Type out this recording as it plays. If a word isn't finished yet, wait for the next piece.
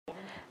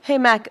Hey,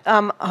 Mac.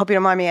 I hope you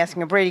don't mind me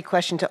asking a Brady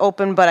question to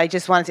open, but I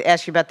just wanted to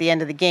ask you about the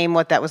end of the game,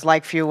 what that was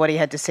like for you, what he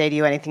had to say to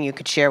you, anything you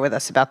could share with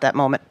us about that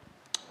moment.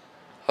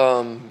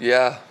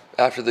 Yeah,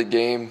 after the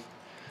game,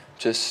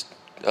 just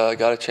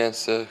got a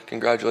chance to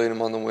congratulate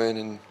him on the win,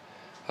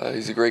 and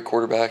he's a great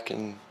quarterback,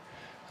 and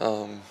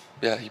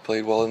yeah, he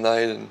played well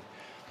tonight, and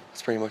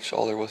that's pretty much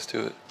all there was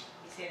to it.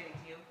 He say anything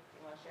to you?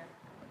 You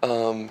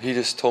want to share? He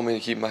just told me to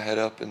keep my head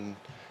up and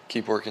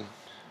keep working.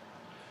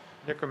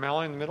 Nick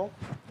O'Malley in the middle.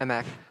 Hi,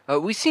 Mac.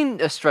 We've seen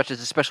stretches,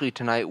 especially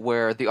tonight,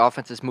 where the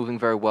offense is moving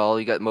very well.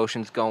 You got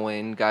motions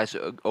going, guys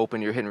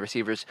open, you're hitting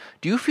receivers.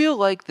 Do you feel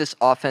like this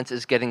offense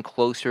is getting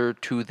closer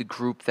to the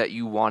group that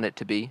you want it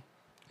to be?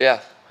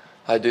 Yeah,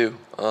 I do.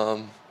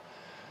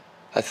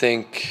 I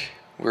think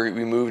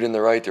we moved in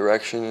the right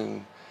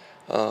direction,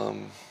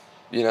 and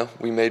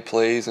we made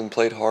plays and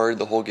played hard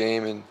the whole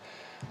game, and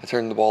I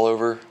turned the ball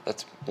over.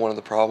 That's one of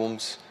the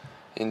problems,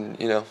 and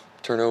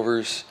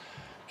turnovers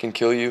can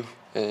kill you.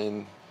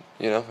 And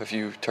if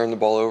you turn the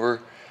ball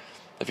over,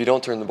 if you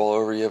don't turn the ball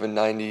over, you have a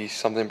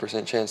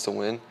 90-something% chance to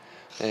win,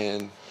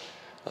 and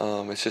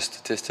it's just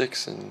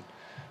statistics.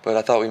 But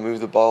I thought we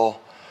moved the ball,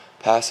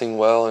 passing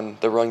well,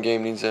 and the run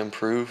game needs to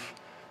improve,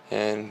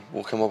 and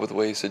we'll come up with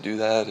ways to do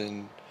that.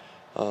 And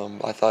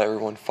I thought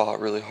everyone fought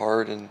really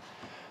hard, and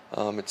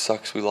it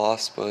sucks we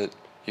lost, but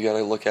you got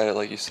to look at it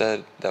like you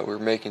said, that we're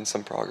making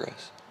some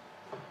progress.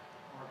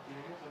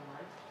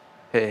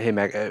 Hey,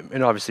 Mac,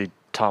 and obviously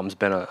Tom's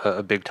been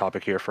a big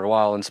topic here for a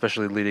while, and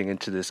especially leading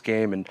into this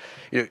game. And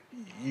you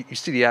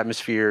see the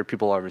atmosphere,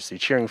 people obviously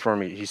cheering for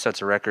him. He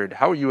sets a record.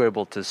 How are you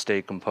able to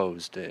stay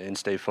composed and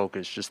stay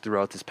focused just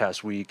throughout this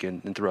past week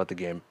and throughout the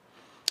game?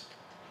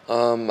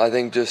 I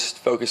think just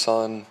focus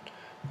on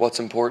what's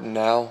important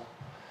now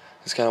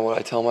is kind of what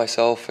I tell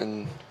myself.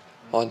 And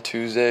on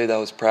Tuesday, that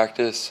was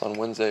practice. On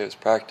Wednesday, it was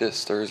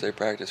practice. Thursday,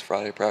 practice.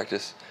 Friday,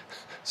 practice.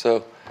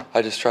 So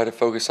I just try to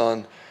focus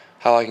on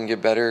how I can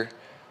get better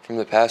from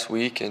the past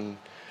week, and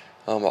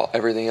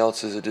everything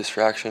else is a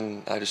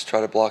distraction. I just try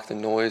to block the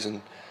noise,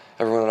 and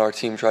everyone on our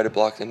team tried to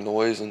block the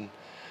noise, and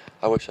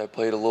I wish I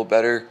played a little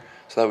better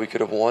so that we could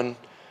have won,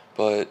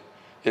 but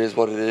it is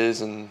what it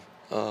is, and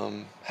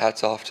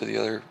hats off to the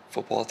other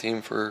football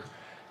team for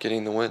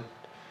getting the win.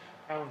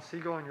 Alan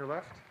Siegel on your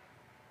left.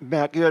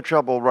 Mac, you had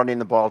trouble running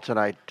the ball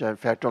tonight. In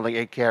fact, only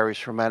 8 carries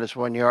for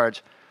 -1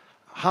 yards.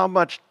 How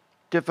much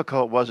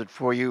difficult was it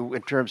for you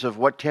in terms of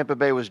what Tampa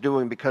Bay was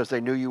doing, because they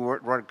knew you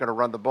weren't going to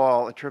run the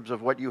ball, in terms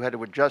of what you had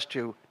to adjust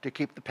to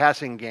keep the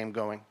passing game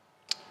going?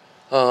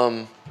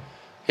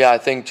 Yeah, I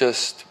think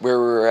just where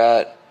we were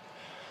at,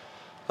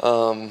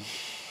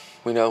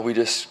 we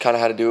just kind of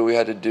had to do what we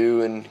had to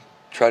do and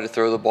try to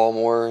throw the ball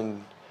more.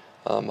 And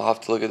I'll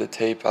have to look at the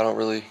tape. I don't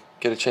really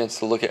get a chance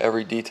to look at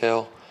every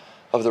detail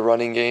of the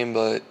running game,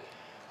 but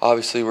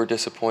obviously we're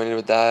disappointed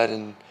with that,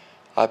 and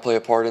I play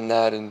a part in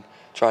that, and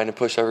trying to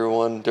push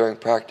everyone during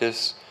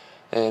practice,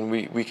 and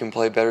we can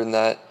play better than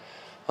that,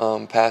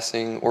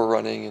 passing or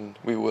running, and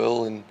we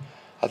will. And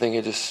I think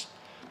it's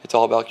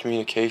all about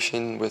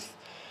communication with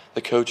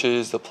the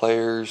coaches, the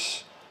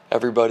players,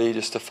 everybody,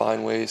 just to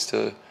find ways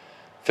to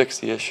fix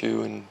the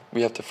issue, and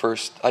we have to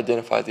first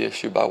identify the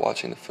issue by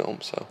watching the film.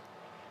 So.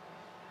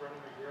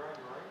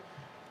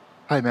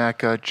 Hi,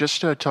 Mac. Just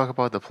to talk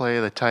about the play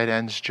of the tight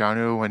ends,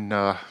 Jonnu, and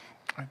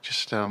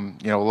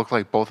it looked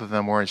like both of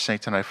them were in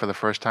sync tonight for the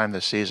first time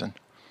this season.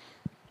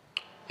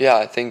 Yeah,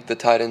 I think the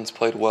tight ends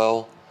played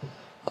well.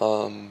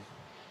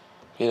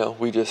 We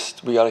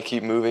got to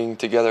keep moving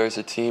together as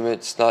a team.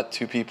 It's not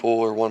 2 people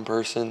or 1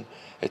 person.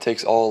 It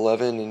takes all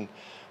 11, and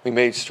we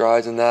made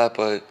strides in that,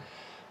 but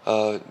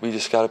we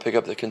just got to pick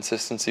up the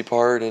consistency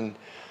part, and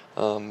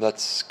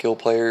that's skill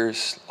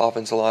players,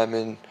 offensive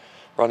linemen,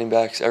 running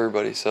backs,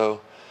 everybody.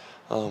 So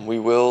we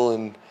will,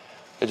 and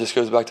it just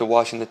goes back to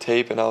watching the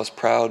tape, and I was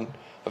proud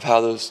of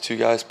how those 2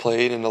 guys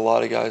played, and a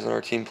lot of guys on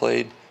our team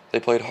played. They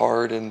played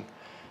hard, and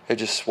it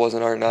just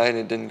wasn't our night, and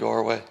it didn't go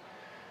our way.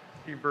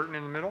 Steve Burton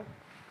in the middle.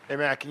 Hey,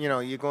 Mac,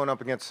 you're going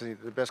up against the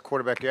best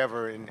quarterback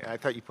ever, and I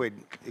thought you played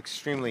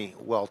extremely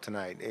well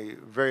tonight.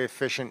 Very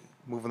efficient,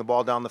 moving the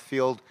ball down the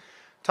field.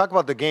 Talk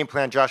about the game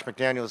plan Josh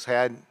McDaniels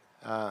had,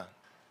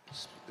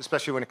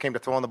 especially when it came to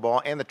throwing the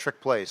ball and the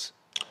trick plays.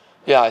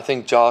 Yeah, I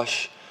think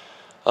Josh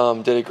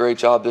did a great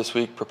job this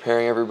week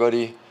preparing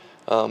everybody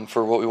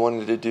for what we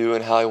wanted to do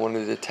and how he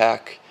wanted to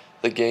attack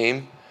the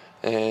game.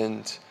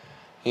 And,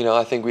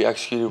 I think we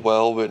executed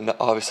well, but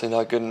obviously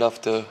not good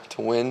enough to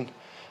win.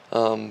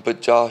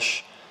 But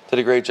Josh did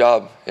a great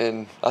job,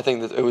 and I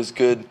think that it was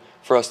good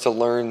for us to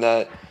learn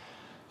that,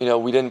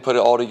 we didn't put it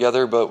all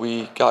together, but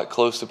we got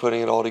close to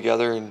putting it all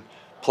together and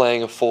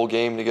playing a full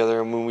game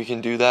together. And when we can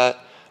do that,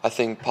 I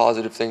think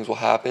positive things will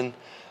happen.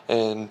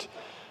 And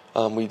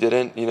we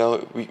didn't.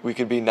 We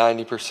could be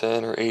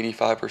 90% or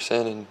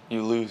 85% and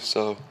you lose.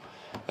 So,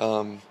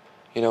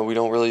 we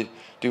don't really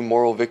do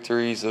moral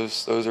victories.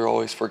 Those are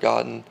always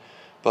forgotten.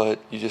 But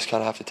you just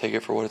kind of have to take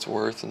it for what it's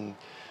worth and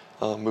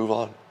move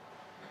on.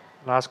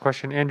 Last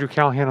question, Andrew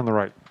Callahan on the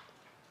right.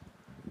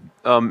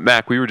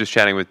 Mac, we were just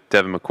chatting with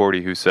Devin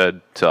McCourty, who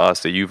said to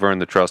us that you've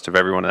earned the trust of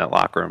everyone in that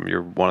locker room.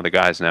 You're one of the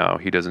guys now.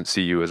 He doesn't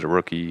see you as a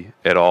rookie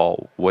at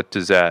all. What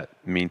does that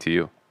mean to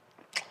you?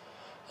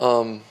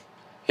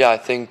 Yeah, I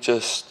think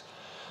just,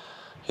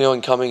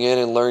 in coming in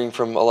and learning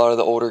from a lot of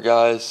the older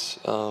guys,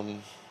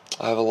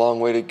 I have a long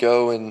way to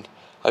go, and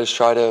I just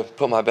try to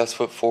put my best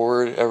foot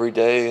forward every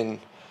day, and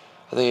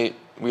I think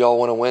we all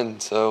want to win,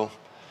 so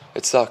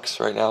it sucks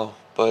right now.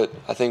 But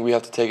I think we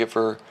have to take it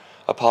for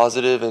a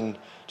positive and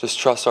just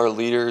trust our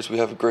leaders. We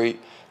have great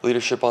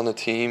leadership on the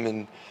team,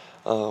 and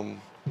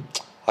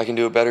I can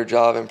do a better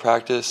job in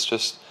practice,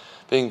 just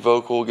being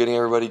vocal, getting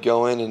everybody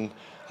going, and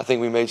I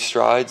think we made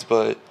strides,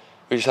 but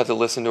we just have to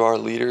listen to our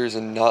leaders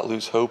and not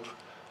lose hope.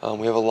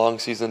 We have a long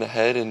season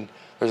ahead, and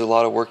there's a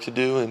lot of work to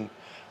do, and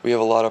we have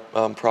a lot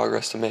of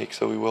progress to make,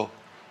 so we will.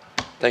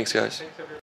 Thanks, guys.